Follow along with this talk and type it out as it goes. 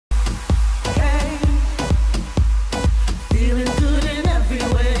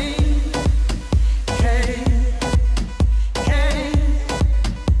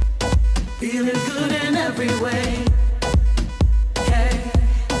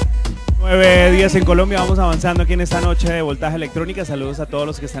9:10 en Colombia, vamos avanzando aquí en esta noche de Voltaje Electrónica. Saludos a todos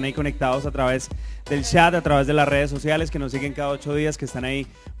los que están ahí conectados a través del chat, a través de las redes sociales, que nos siguen cada 8 días, que están ahí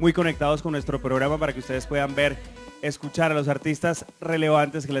muy conectados con nuestro programa para que ustedes puedan ver, escuchar a los artistas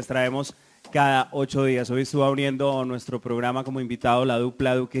relevantes que les traemos cada 8 días. Hoy estuvo abriendo nuestro programa como invitado la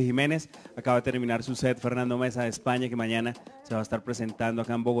dupla Duque Jiménez. Acaba de terminar su set Fernando Mesa de España, que mañana se va a estar presentando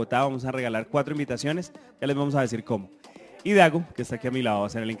acá en Bogotá. Vamos a regalar 4 invitaciones, ya les vamos a decir cómo. Y Dagu, que está aquí a mi lado, va a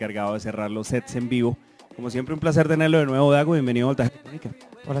ser el encargado de cerrar los sets en vivo. Como siempre, un placer tenerlo de nuevo, Dagu. Bienvenido a Voltaje Electrónica.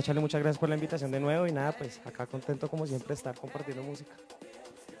 Hola, Charlie, muchas gracias por la invitación de nuevo. Y nada, pues acá contento como siempre de estar compartiendo música.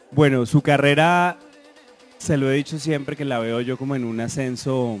 Bueno, su carrera, se lo he dicho siempre que la veo yo como en un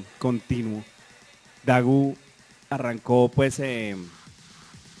ascenso continuo. Dagu arrancó, pues,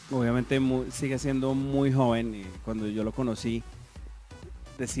 obviamente sigue siendo muy joven. Y cuando yo lo conocí,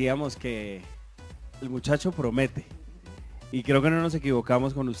 decíamos que el muchacho promete. Y creo que no nos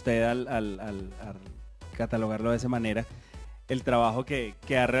equivocamos con usted al catalogarlo de esa manera. El trabajo que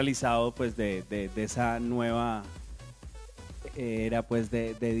ha realizado, pues, de esa nueva era, pues,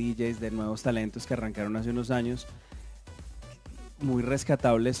 de DJs, de nuevos talentos que arrancaron hace unos años. Muy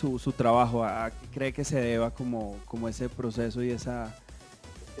rescatable su trabajo. ¿A qué cree que se deba como ese proceso y esa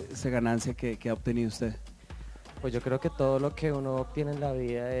ganancia que ha obtenido usted? Pues yo creo que todo lo que uno obtiene en la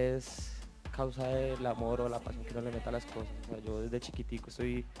vida es causa del amor o la pasión que uno le meta a las cosas. O sea, yo desde chiquitico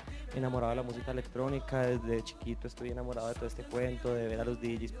estoy enamorado de la música electrónica, desde chiquito estoy enamorado de todo este cuento, de ver a los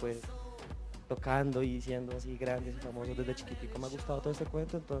DJs pues tocando y siendo así grandes y famosos. Desde chiquitico me ha gustado todo este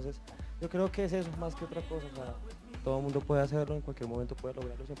cuento, entonces yo creo que es eso más que otra cosa. O sea, todo el mundo puede hacerlo, en cualquier momento puede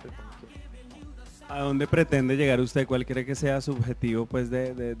lograrlo, siempre y cuando quiera. ¿A dónde pretende llegar usted? ¿Cuál cree que sea su objetivo, pues,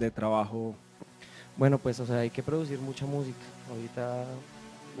 de trabajo? Bueno, pues, o sea, hay que producir mucha música. Ahorita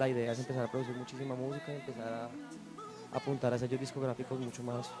la idea es empezar a producir muchísima música y empezar a apuntar a sellos discográficos mucho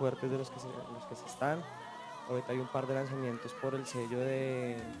más fuertes de los que se están. Ahorita hay un par de lanzamientos por el sello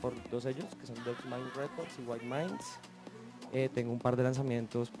por 2 sellos, que son Dead Mind Records y White Minds. Tengo un par de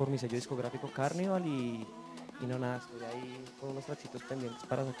lanzamientos por mi sello discográfico Carnival y no nada, estoy ahí con unos traccitos pendientes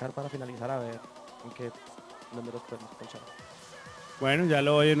para sacar, para finalizar, a ver en qué números podemos ponchar. Bueno, ya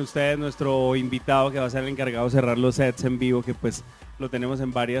lo oyen ustedes, nuestro invitado que va a ser el encargado de cerrar los sets en vivo, que pues lo tenemos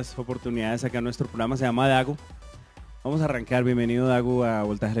en varias oportunidades acá en nuestro programa, se llama Dagu. Vamos a arrancar, bienvenido Dagu a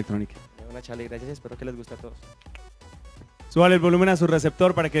Voltaje Electrónica. Una Charlie, gracias y espero que les guste a todos. Súbale el volumen a su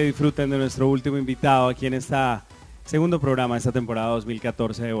receptor para que disfruten de nuestro último invitado aquí en este segundo programa de esta temporada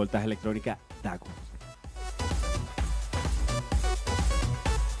 2014 de Voltaje Electrónica, Dagu.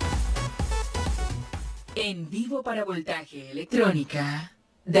 En vivo para Voltaje Electrónica,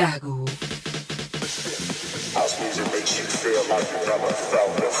 Dagu. House music makes you feel like you never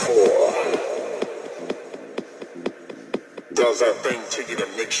felt before. Does that thing to you that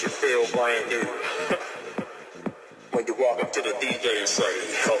makes you feel brand new. When you walk up to the DJ and say,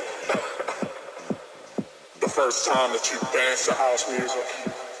 yo. The first time that you danced to house music.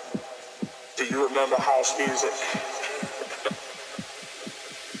 Do you remember house music?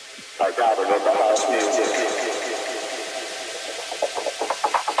 Like I remember house music.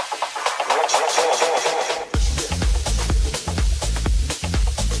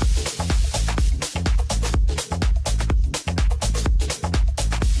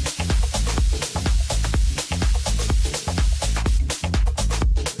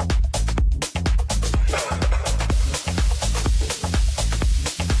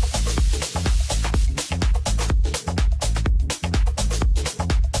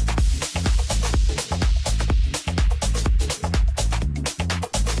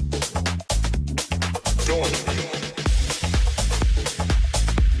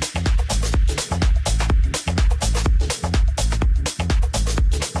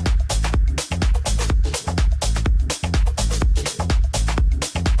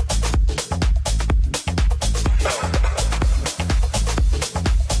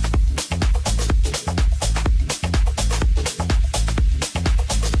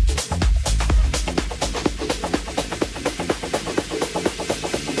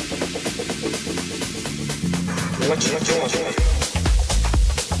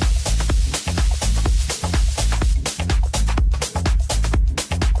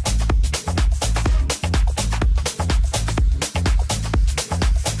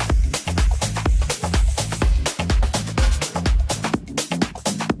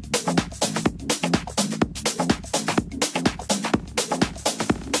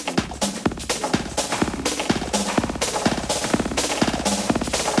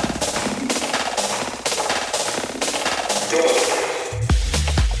 Doing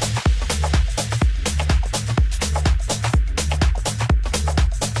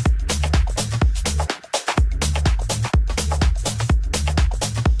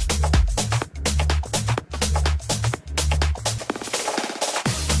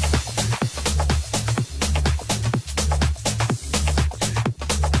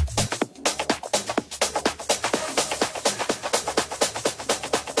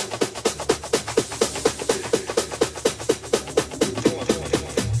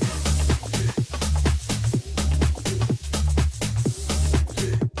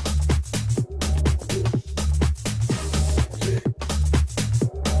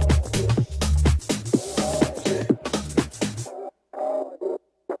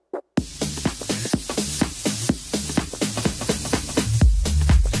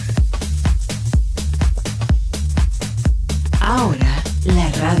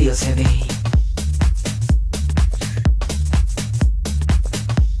Radio CD.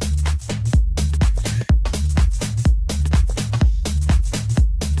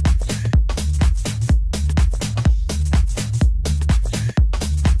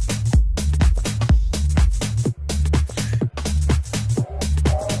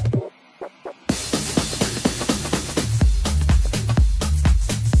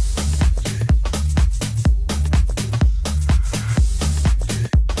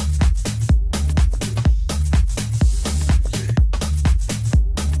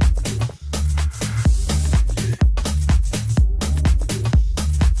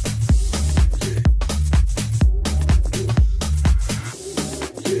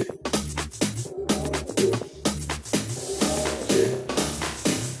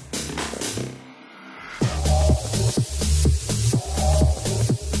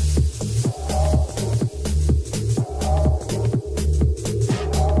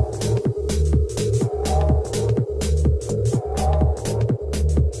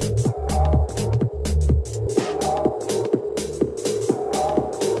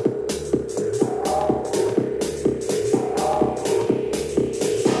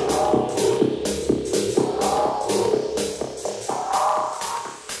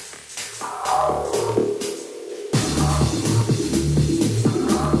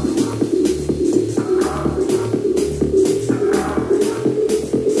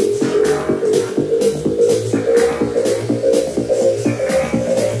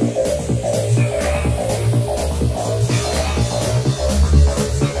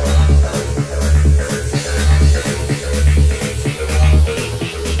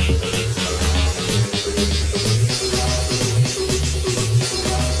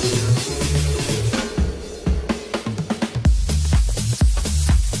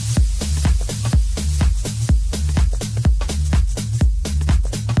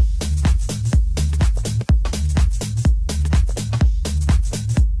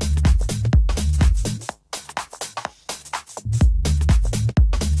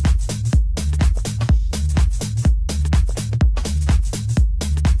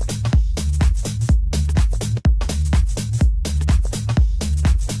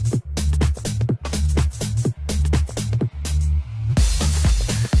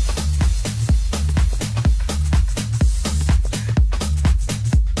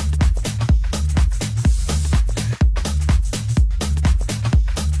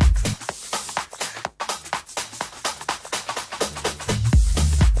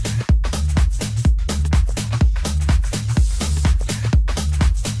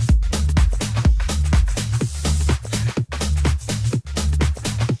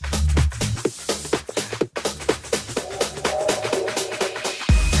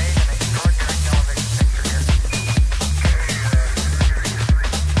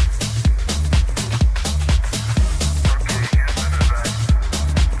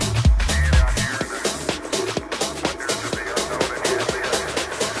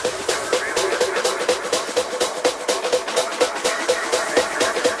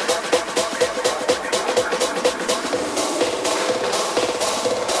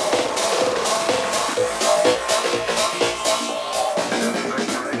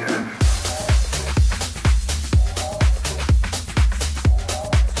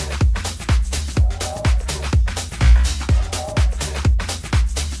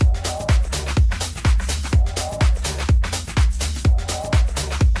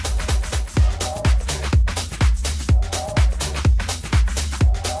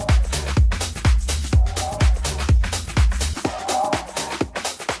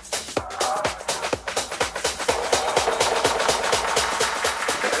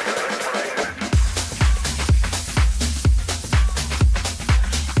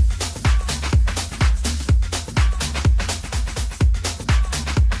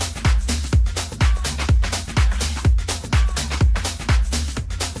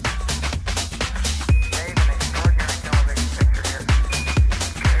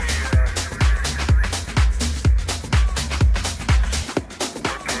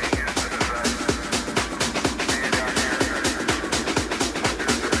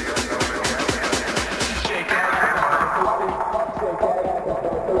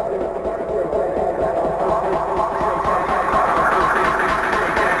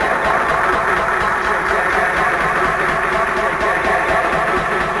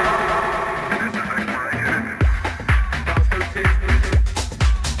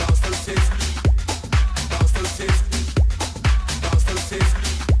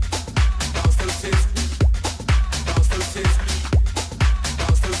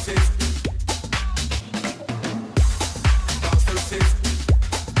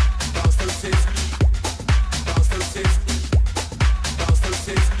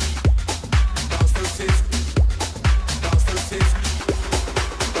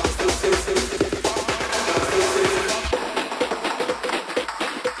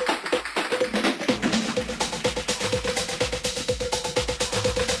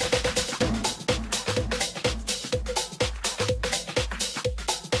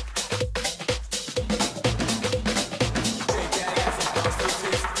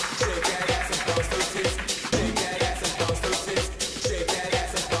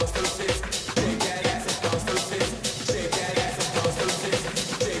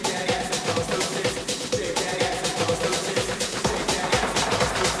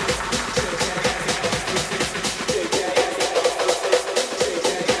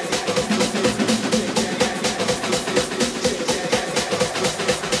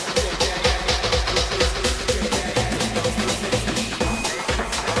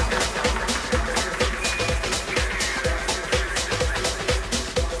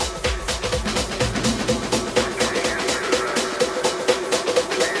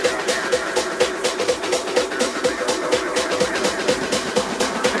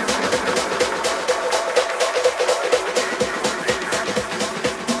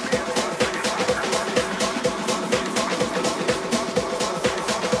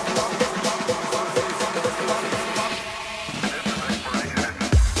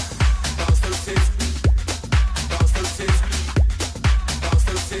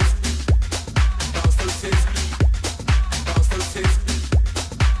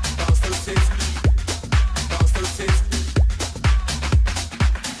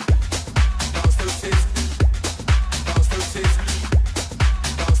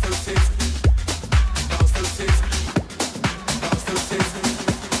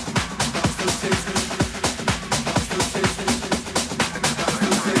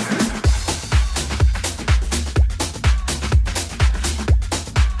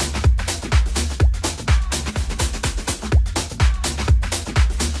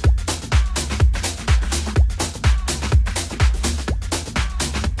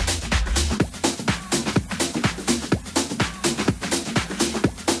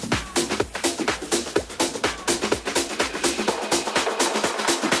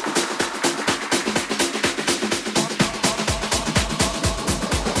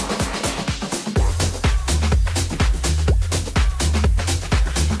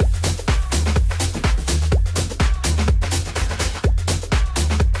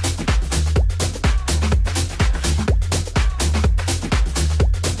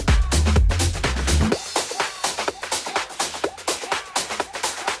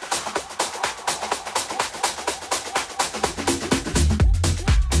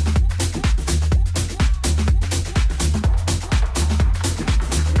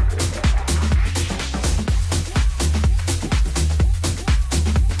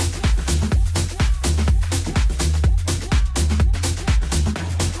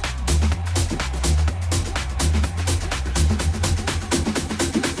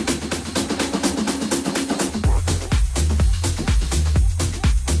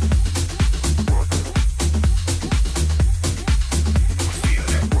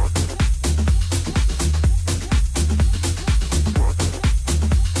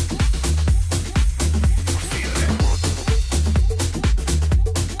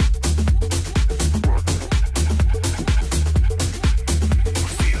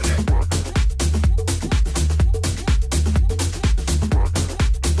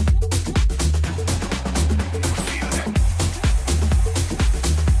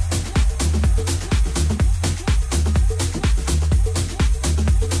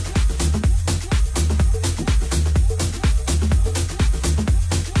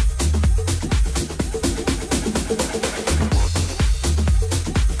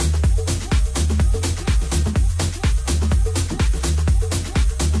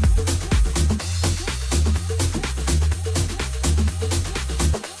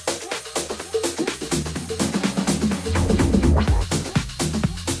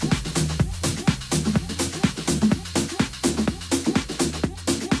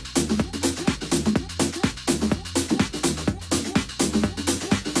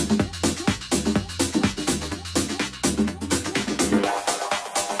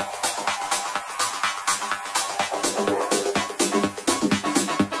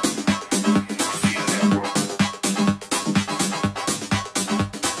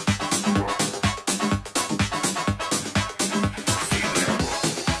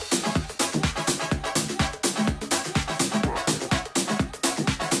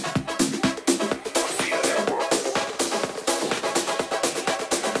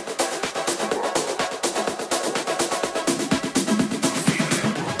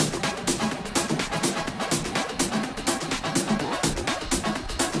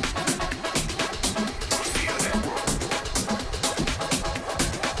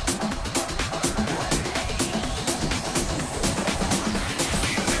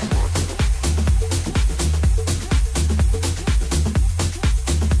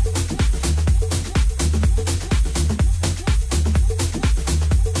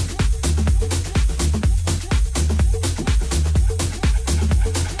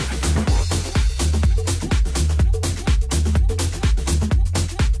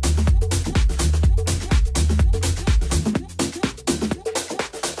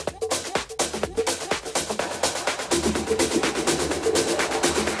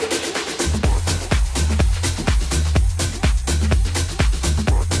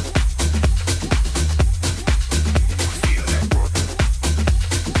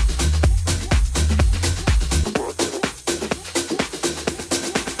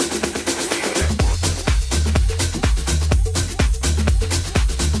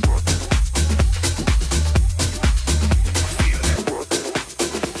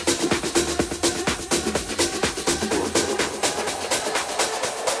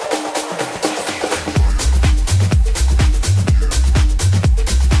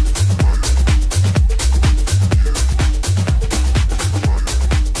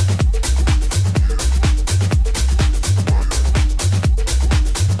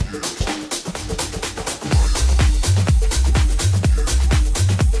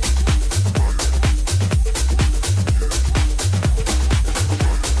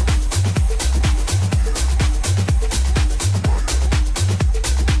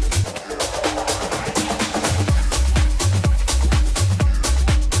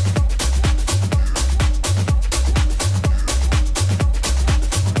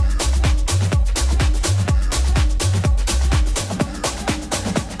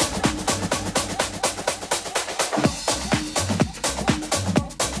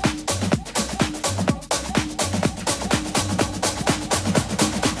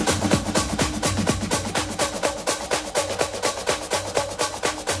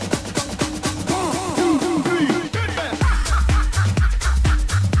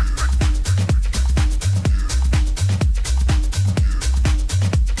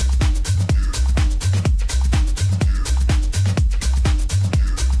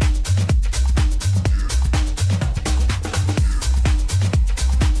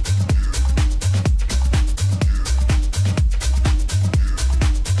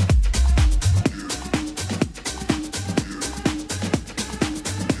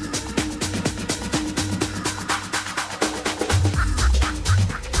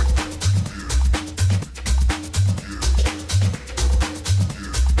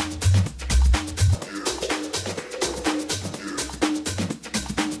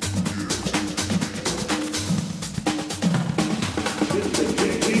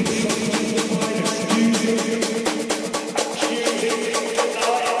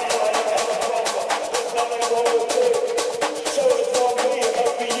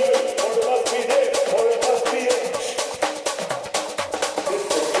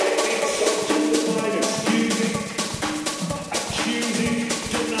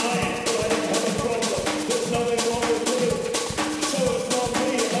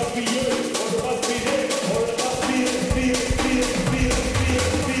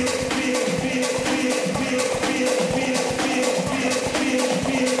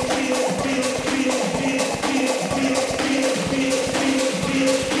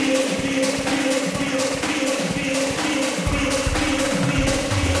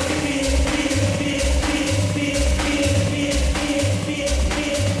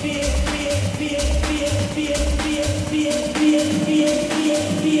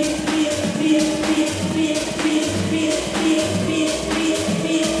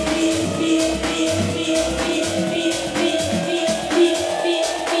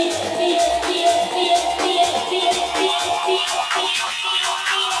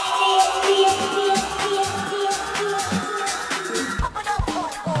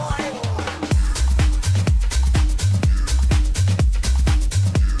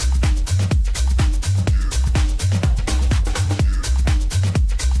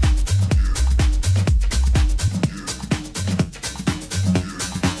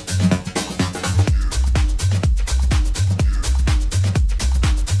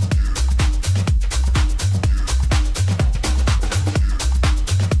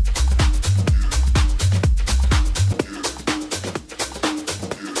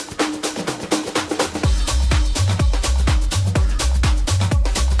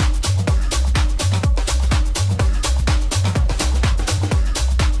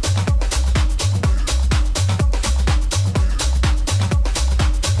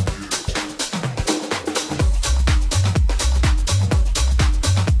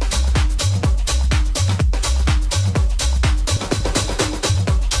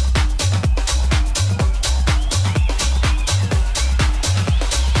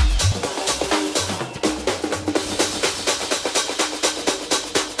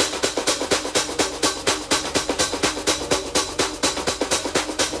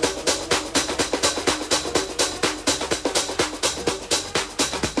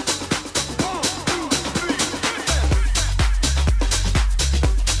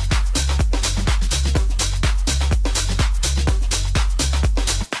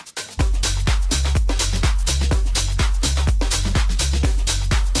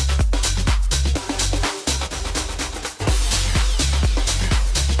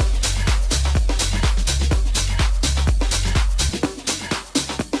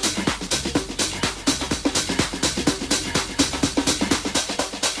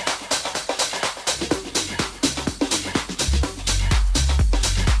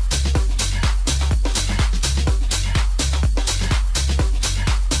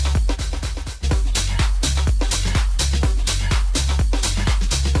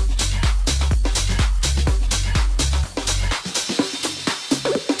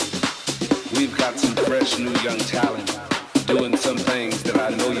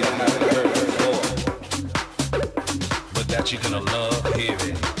 but you're gonna love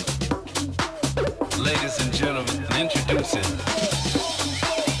hearing. Ladies and gentlemen, introducing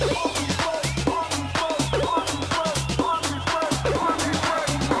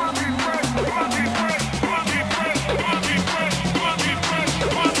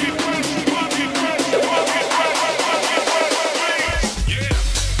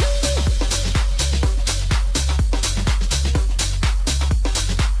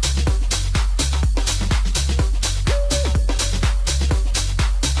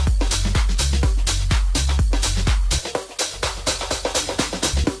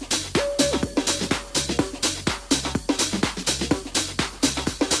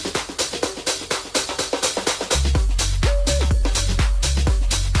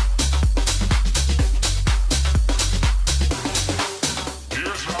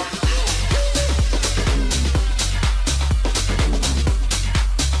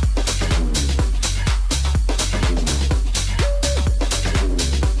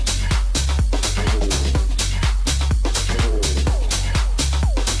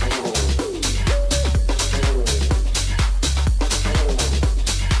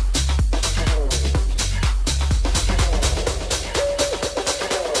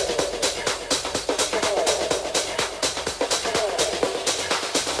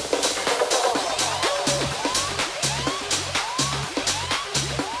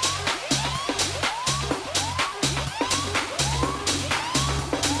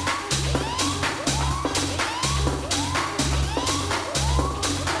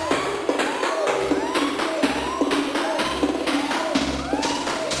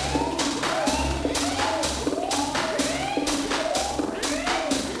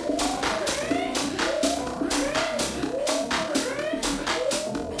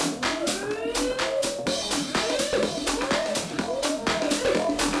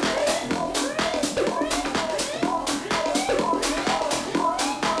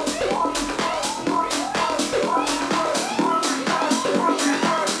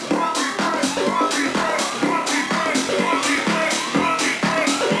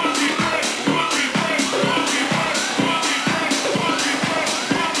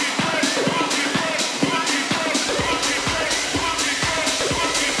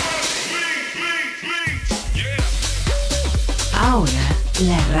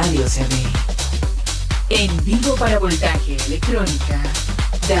La radio se ve. En vivo para Voltaje Electrónica,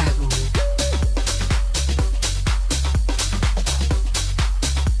 Dagu.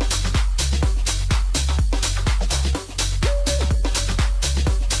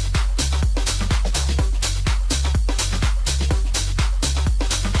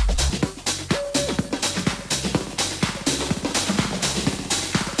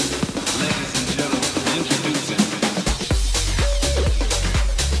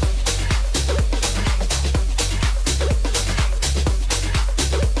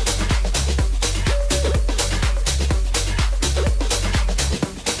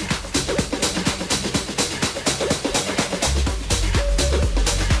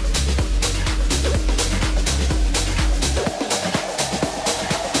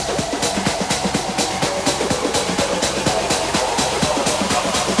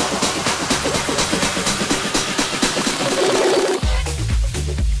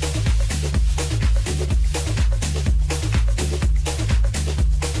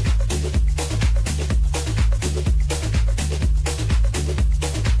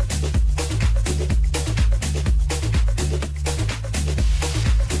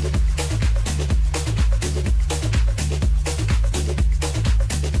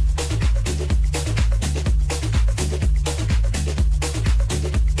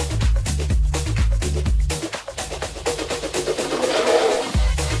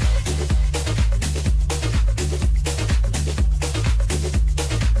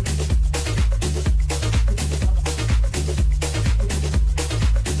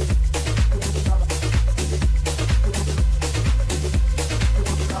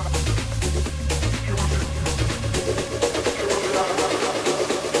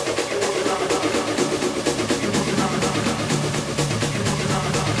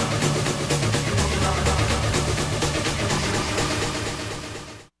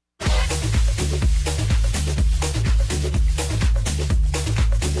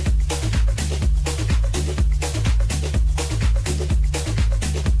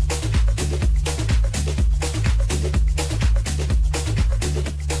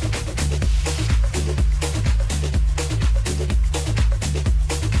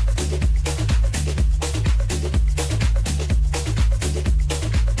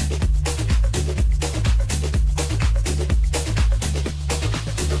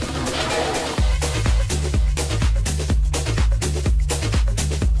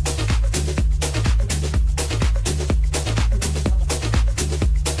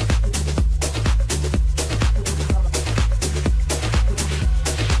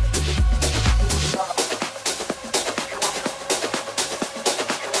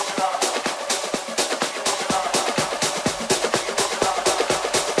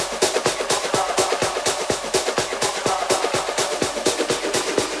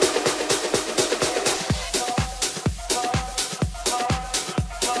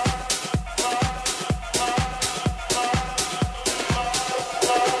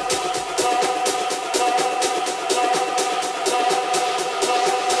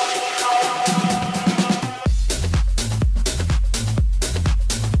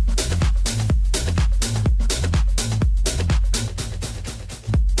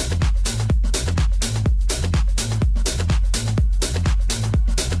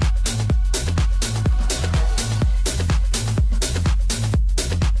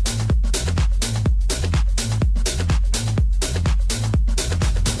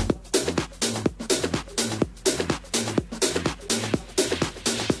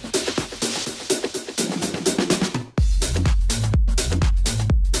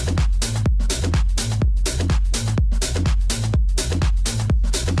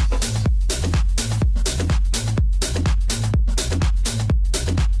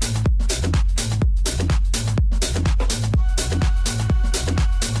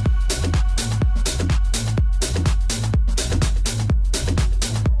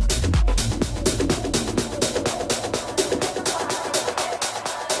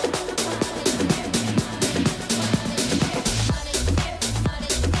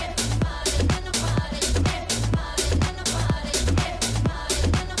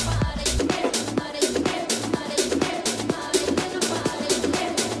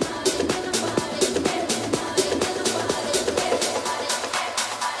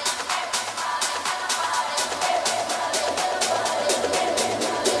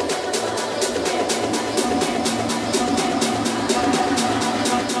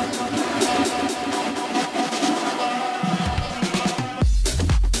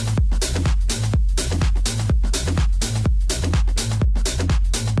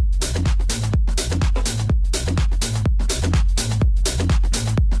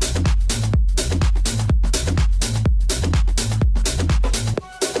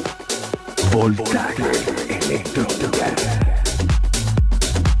 Voltaje Electronica.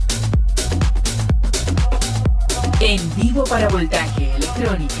 En vivo para Voltaje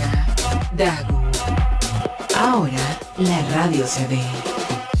Electrónica, Dagu. Ahora la radio se ve.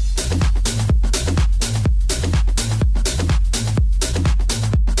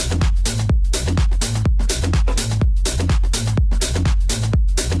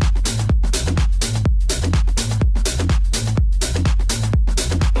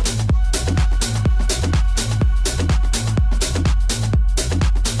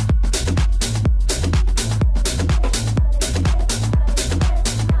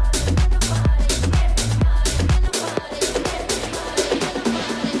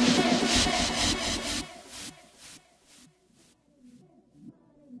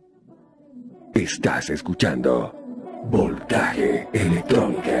 Estás escuchando Voltaje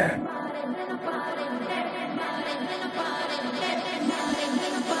Electrónica.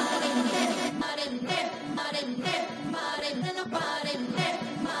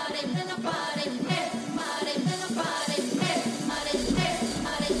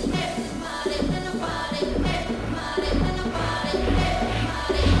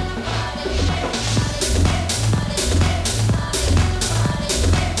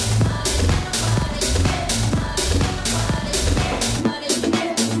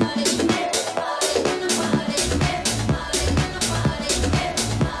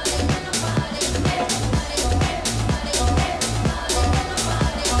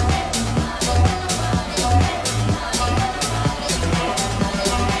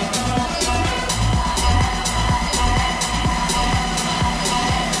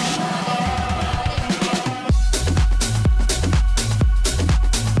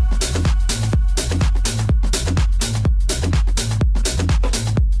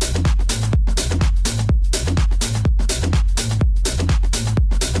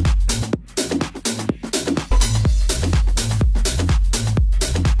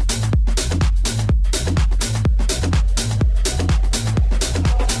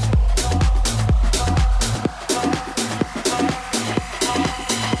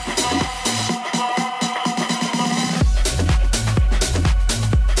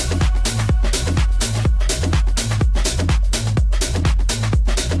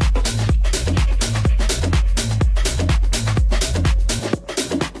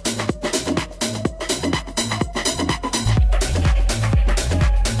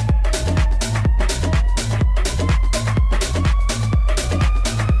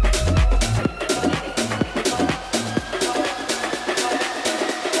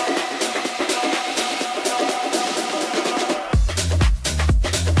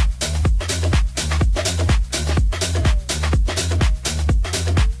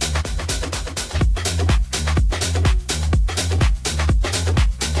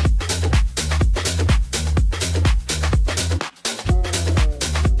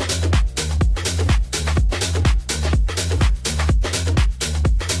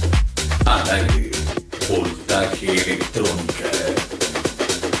 Voltaje Electrónica.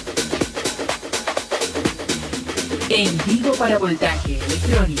 En vivo para Voltaje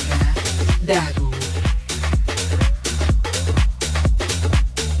Electrónica, Dagu.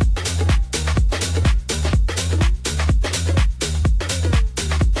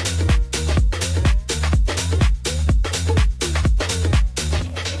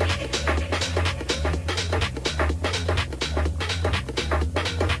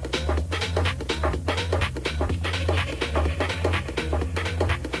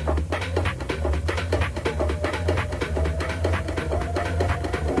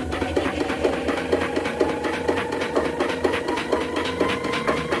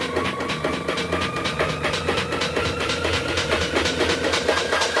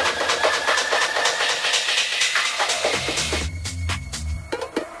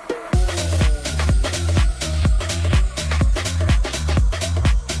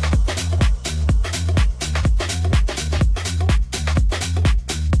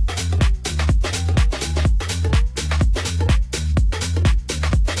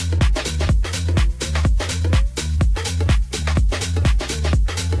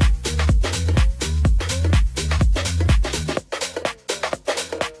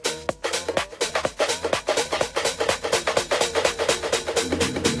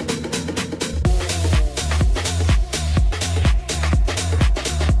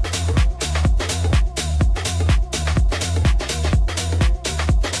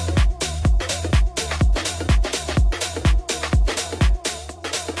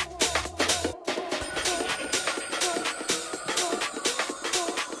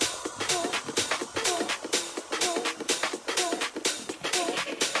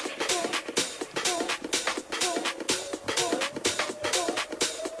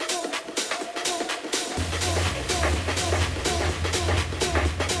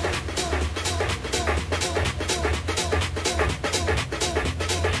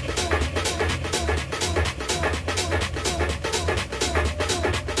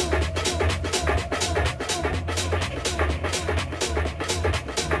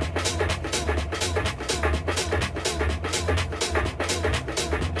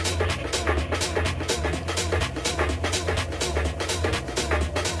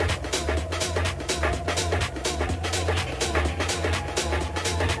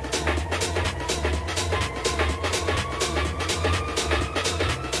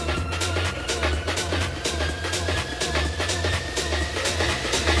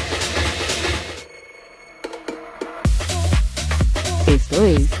 Esto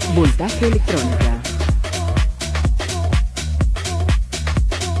es Voltaje Electrónica.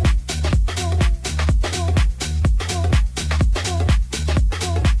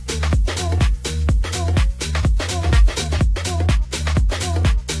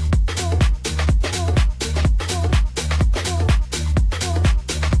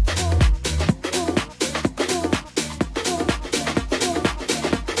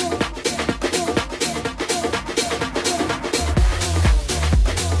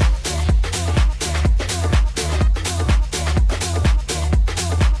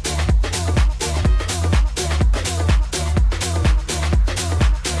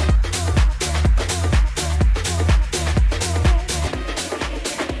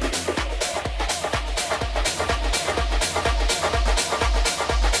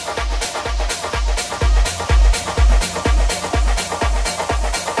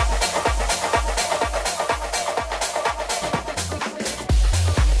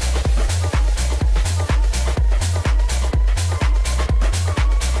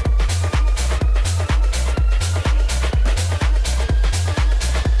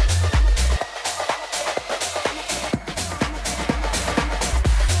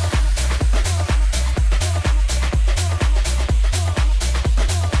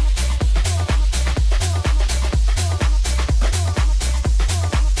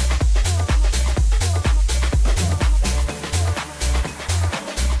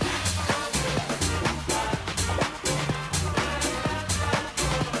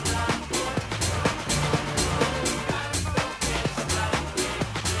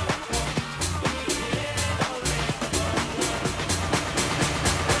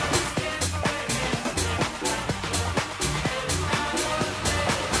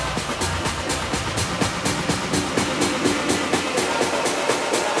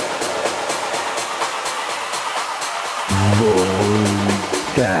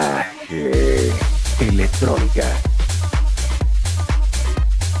 Voltaje Electrónica.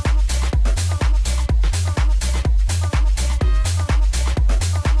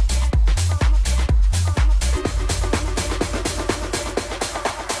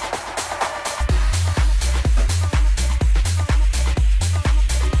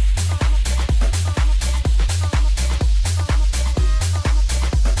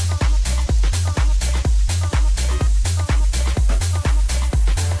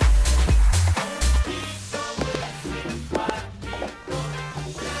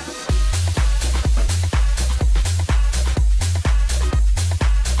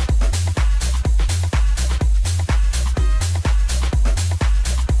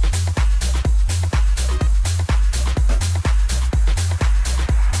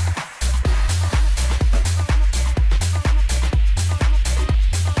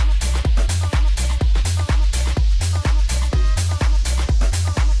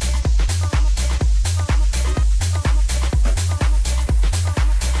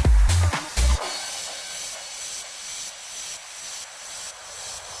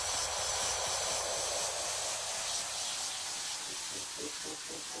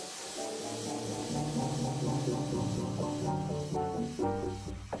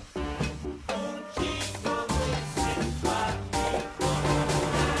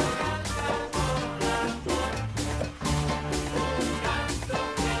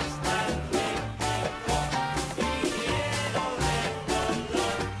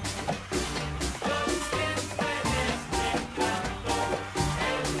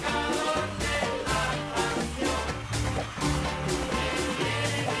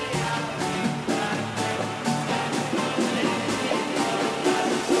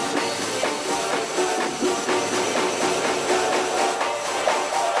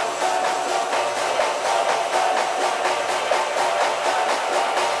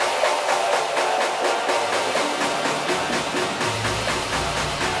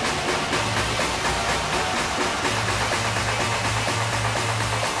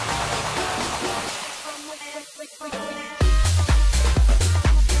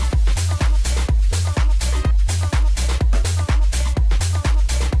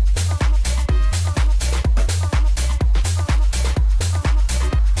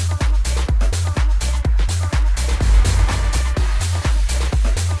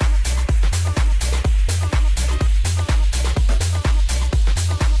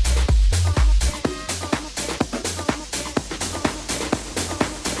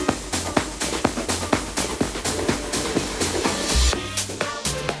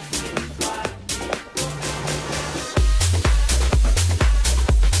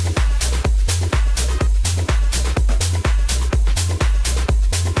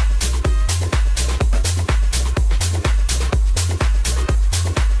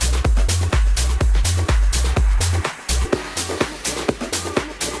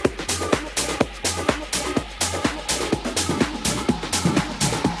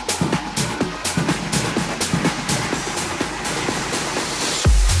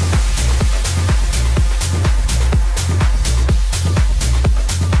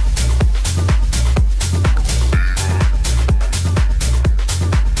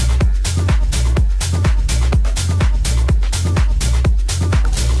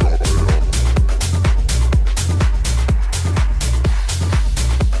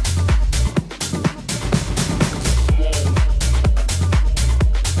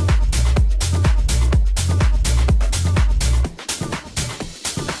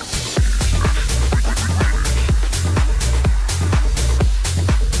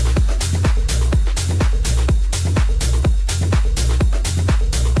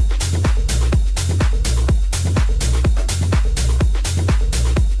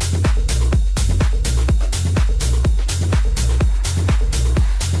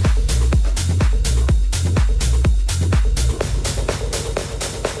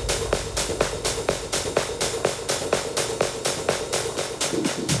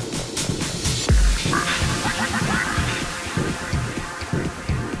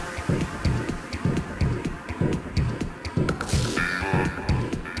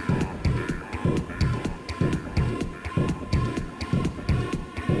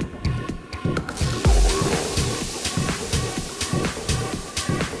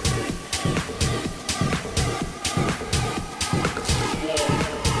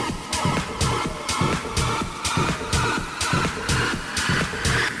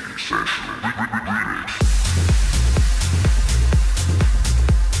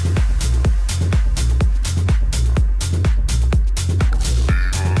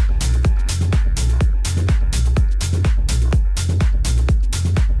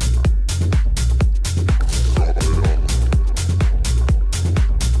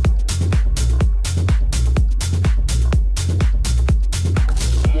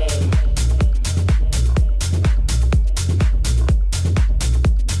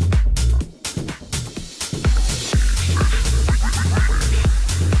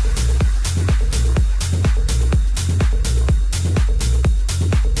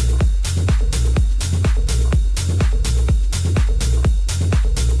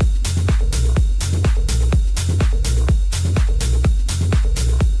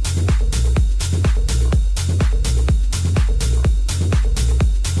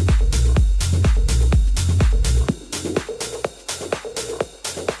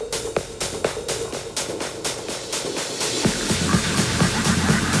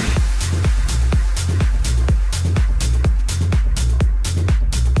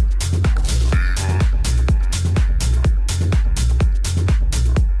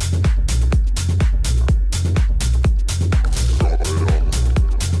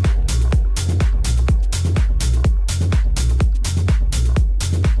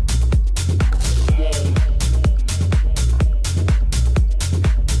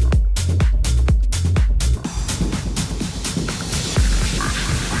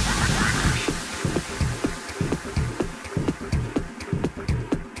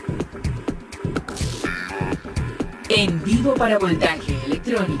 En vivo para Voltaje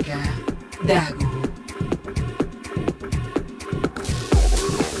Electrónica, Dagu.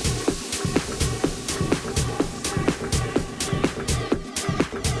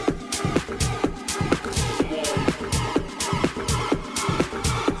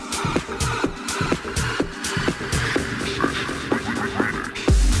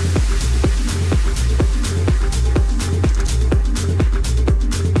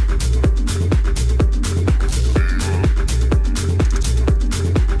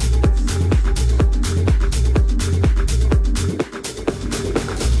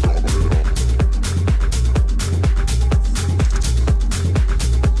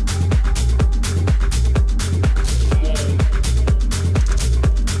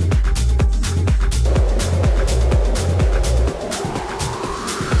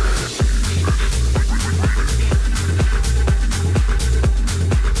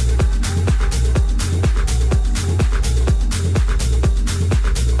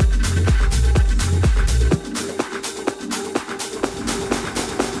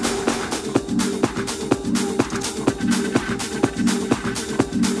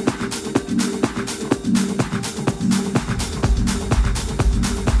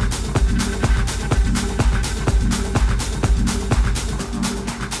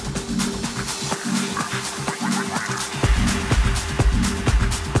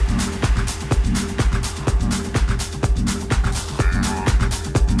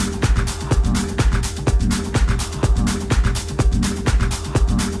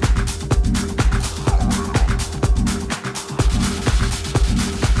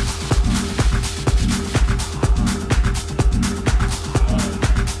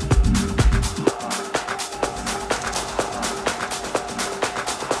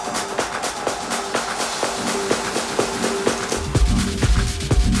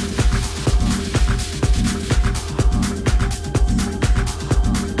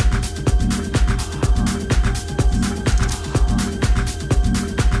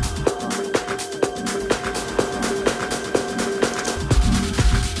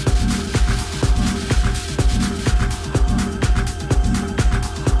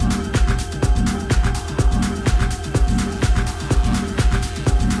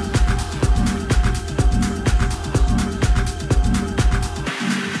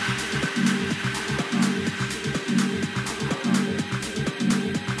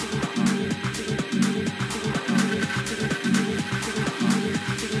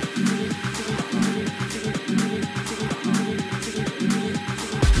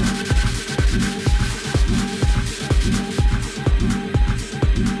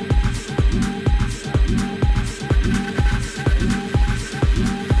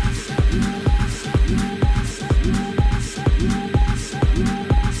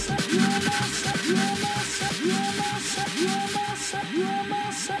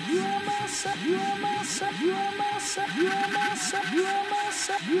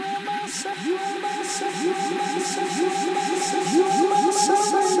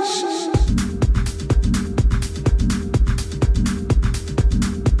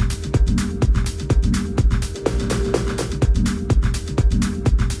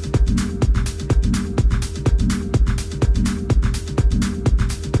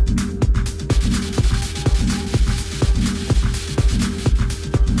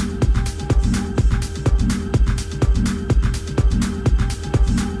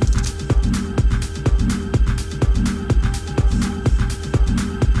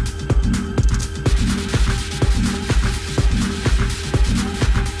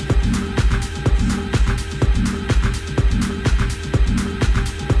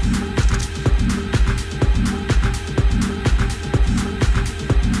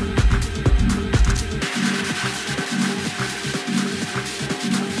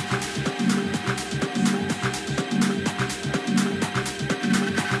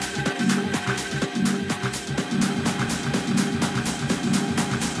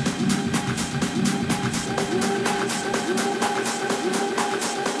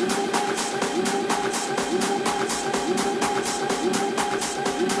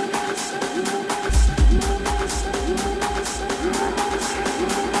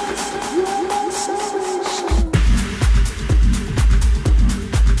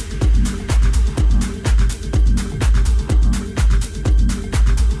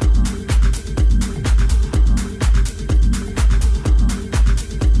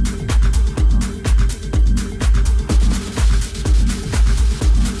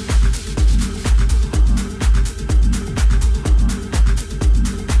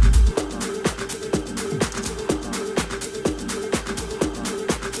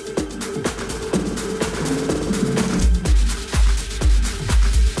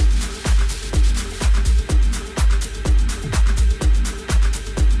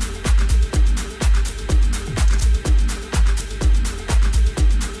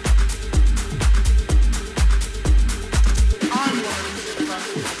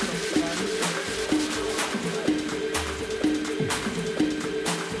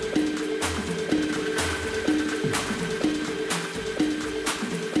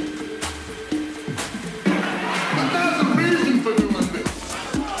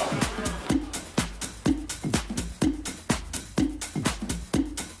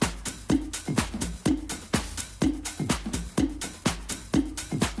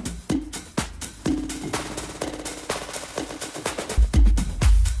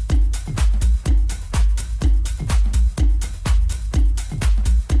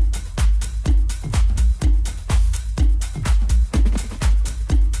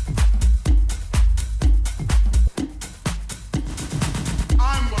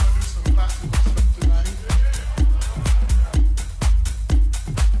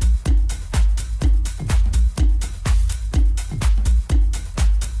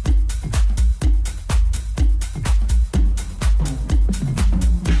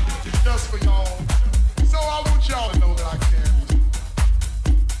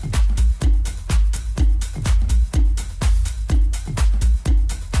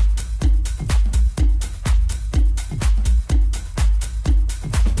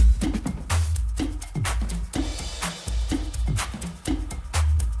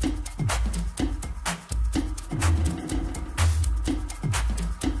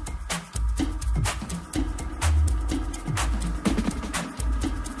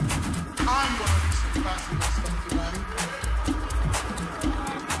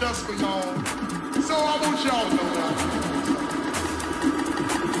 That's for y'all. So I want y'all to know that.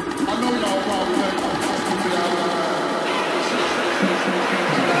 I know y'all probably think I'm just gonna be out of line.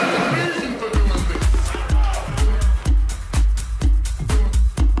 There's a reason for doing this.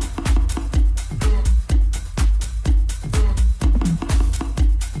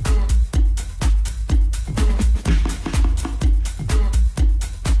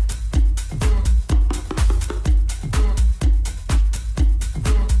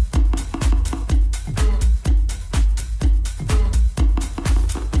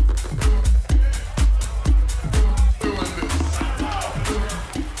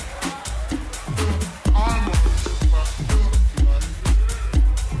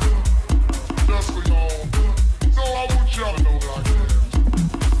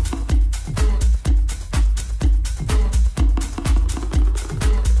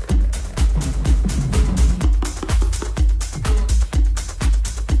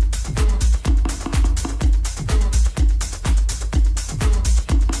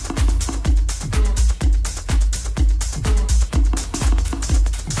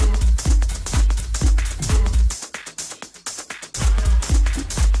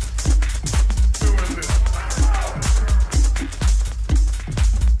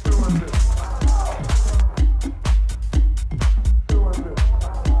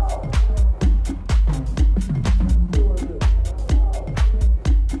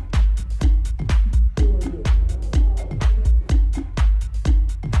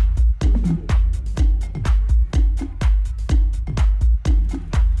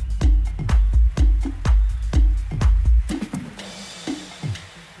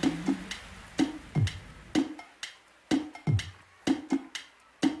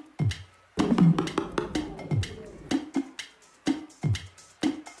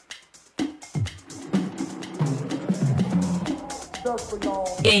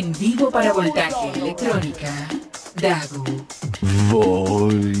 En vivo para Voltaje Electrónica, Dagu.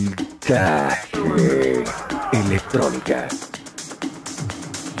 Voltaje Electrónica.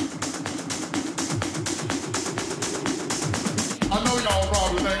 I know y'all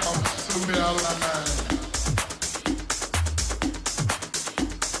probably think I'm super out of my mind.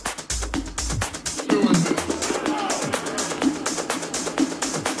 Doing this.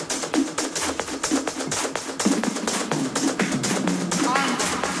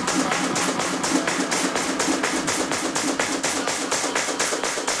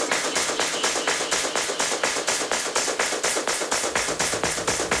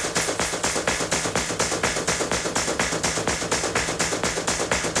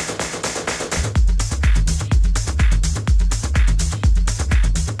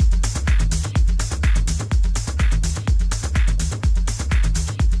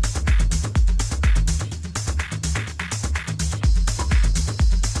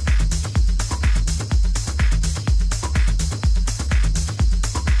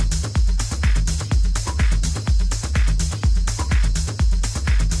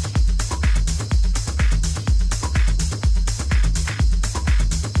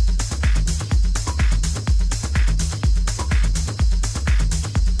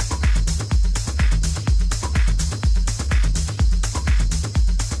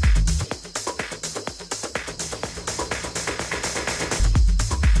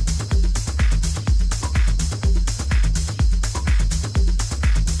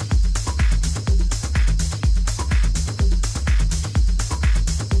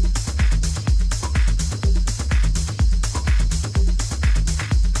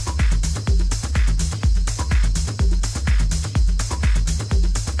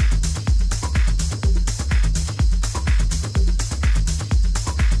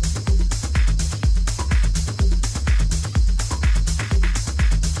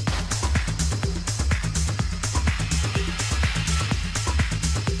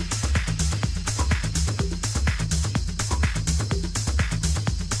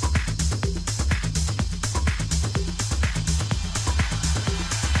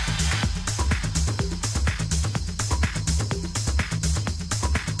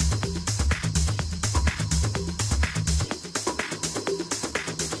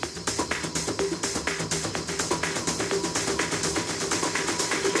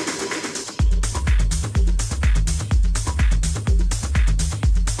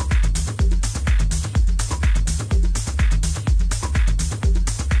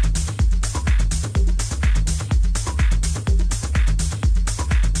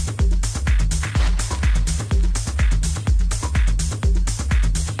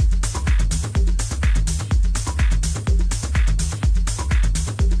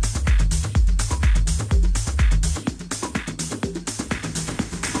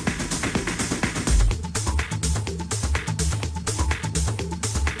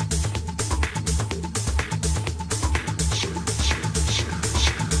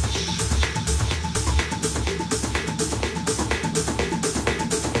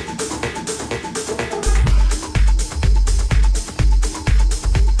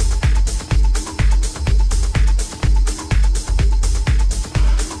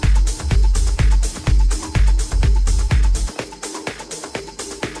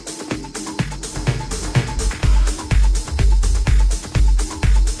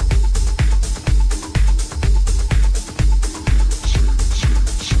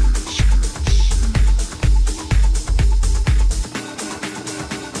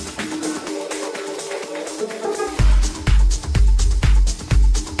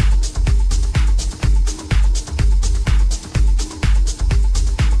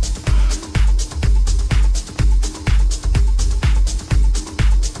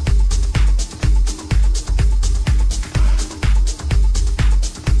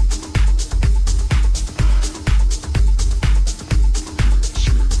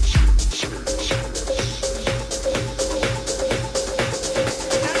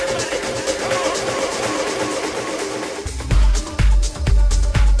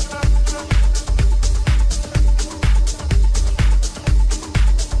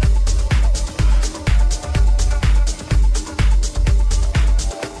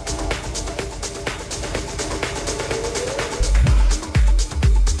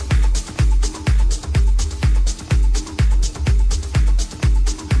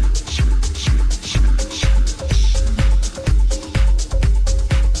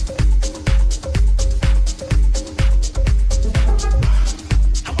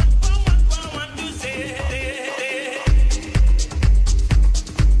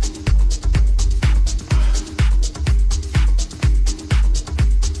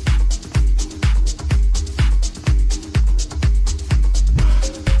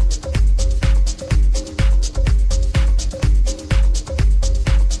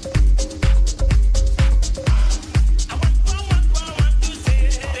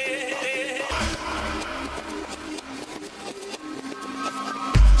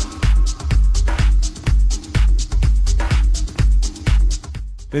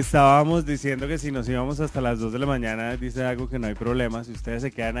 Estábamos diciendo que si nos íbamos hasta las 2 de la mañana, dice algo que no hay problema. Si ustedes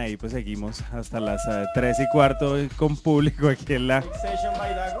se quedan ahí, pues seguimos hasta las 3:15 con público aquí en la Mixation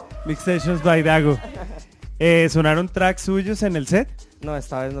by Dagu. Mixations by Dagu. ¿Sonaron tracks suyos en el set? No,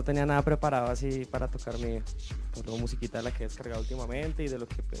 esta vez no tenía nada preparado así para tocar mío. Solo musiquita de la que he descargado últimamente y de lo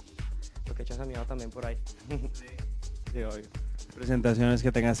que he hecho sonido también por ahí. Sí, obvio. Presentaciones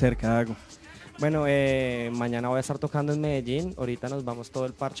que tenga cerca, Dagu. Bueno, mañana voy a estar tocando en Medellín. Ahorita nos vamos todo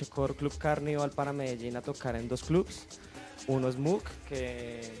el parche Core Club Carnival para Medellín a tocar en 2 clubs. Uno es MOOC,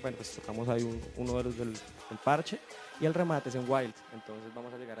 que bueno, pues tocamos ahí uno de los del parche, y el remate es en Wild. Entonces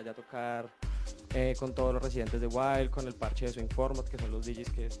vamos a llegar allá a tocar con todos los residentes de Wild, con el parche de Swing Format, que son los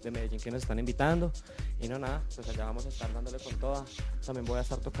DJs de Medellín que nos están invitando. Y no, nada, pues allá vamos a estar dándole con toda. También voy a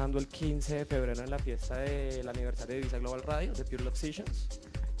estar tocando el 15 de febrero en la fiesta del aniversario de Visa Global Radio, de Pure Love Sessions,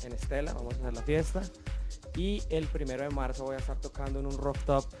 en Estela. Vamos a hacer la fiesta. Y el 1 de marzo voy a estar tocando en un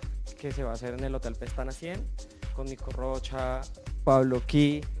rooftop que se va a hacer en el Hotel Pestana 100, con Nico Rocha, Pablo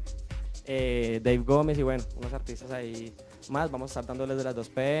Key, Dave Gómez y bueno, unos artistas ahí más. Vamos a estar dándoles de las 2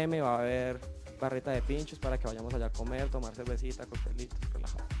 p.m, va a haber barrita de pinchos para que vayamos allá a comer, tomar cervecita, coctelitos,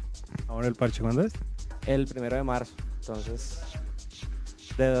 relajado. ¿Ahora el parche cuándo es? El 1 de marzo, entonces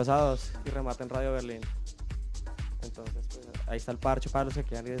de 2 a 2 y remate en Radio Berlín. Entonces pues, ahí está el parche para los que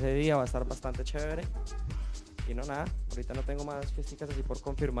quieran ir ese día, va a estar bastante chévere. Y no, nada, ahorita no tengo más fiesticas así por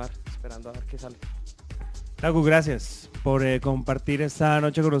confirmar, esperando a ver qué sale. Dagu, gracias por compartir esta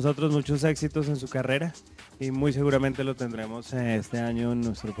noche con nosotros. Muchos éxitos en su carrera y muy seguramente lo tendremos este año en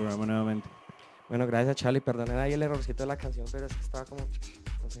nuestro programa nuevamente. Bueno, gracias Charlie, perdonen ahí el errorcito de la canción, pero es que estaba como,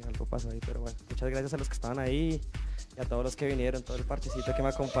 no sé, algo pasó ahí, pero bueno, muchas gracias a los que estaban ahí y a todos los que vinieron, todo el parchecito que me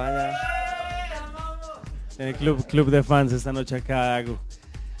acompaña. En el club de fans esta noche acá, Dagu.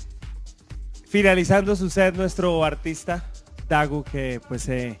 Finalizando su set, nuestro artista Dagu, que pues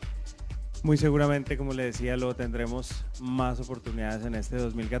muy seguramente, como le decía, lo tendremos más oportunidades en este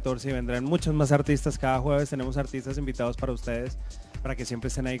 2014 y vendrán muchos más artistas. Cada jueves tenemos artistas invitados para ustedes, para que siempre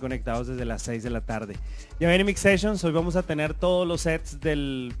estén ahí conectados desde las 6 de la tarde. Ya viene Mix Sessions, hoy vamos a tener todos los sets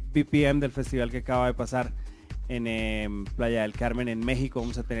del BPM, del festival que acaba de pasar en Playa del Carmen, en México.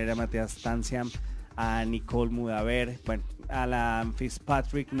 Vamos a tener a Matías Tanciam, a Nicole Mudaver, bueno, a la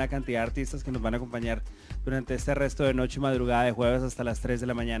Fitzpatrick, una cantidad de artistas que nos van a acompañar durante este resto de noche y madrugada de jueves hasta las 3 de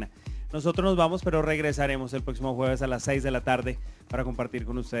la mañana. Nosotros nos vamos, pero regresaremos el próximo jueves a las 6 de la tarde para compartir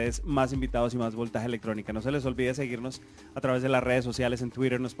con ustedes más invitados y más Voltaje Electrónica. No se les olvide seguirnos a través de las redes sociales. En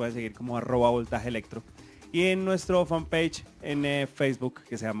Twitter nos pueden seguir como @voltajeelectro y en nuestro fanpage en Facebook,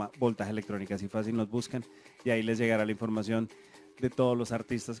 que se llama Voltaje Electrónica. Así fácil nos buscan y ahí les llegará la información de todos los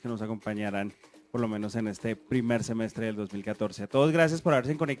artistas que nos acompañarán por lo menos en este primer semestre del 2014. A todos gracias por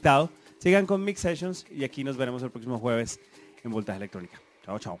haberse conectado. Sigan con Mix Sessions y aquí nos veremos el próximo jueves en Voltaje Electrónica.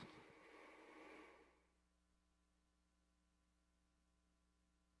 Chao, chao.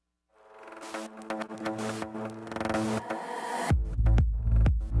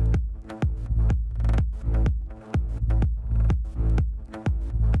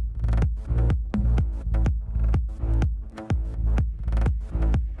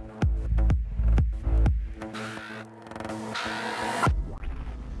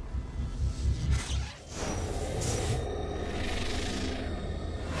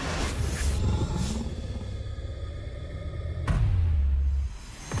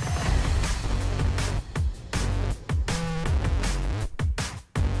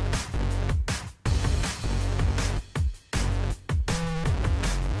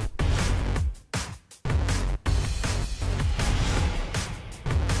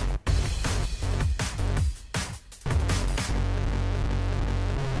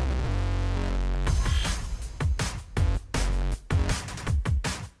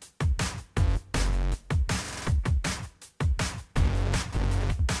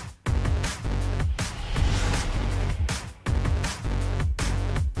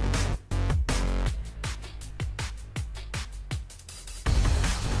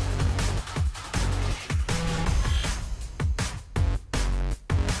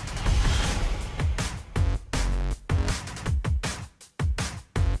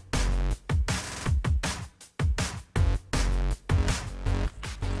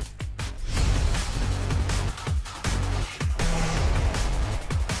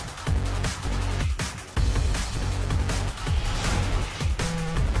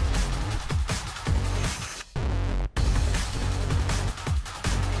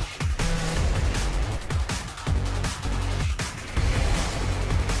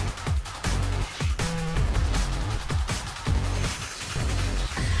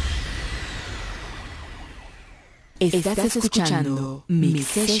 Estás escuchando Mix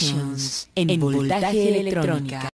Sessions en Voltaje Electrónica.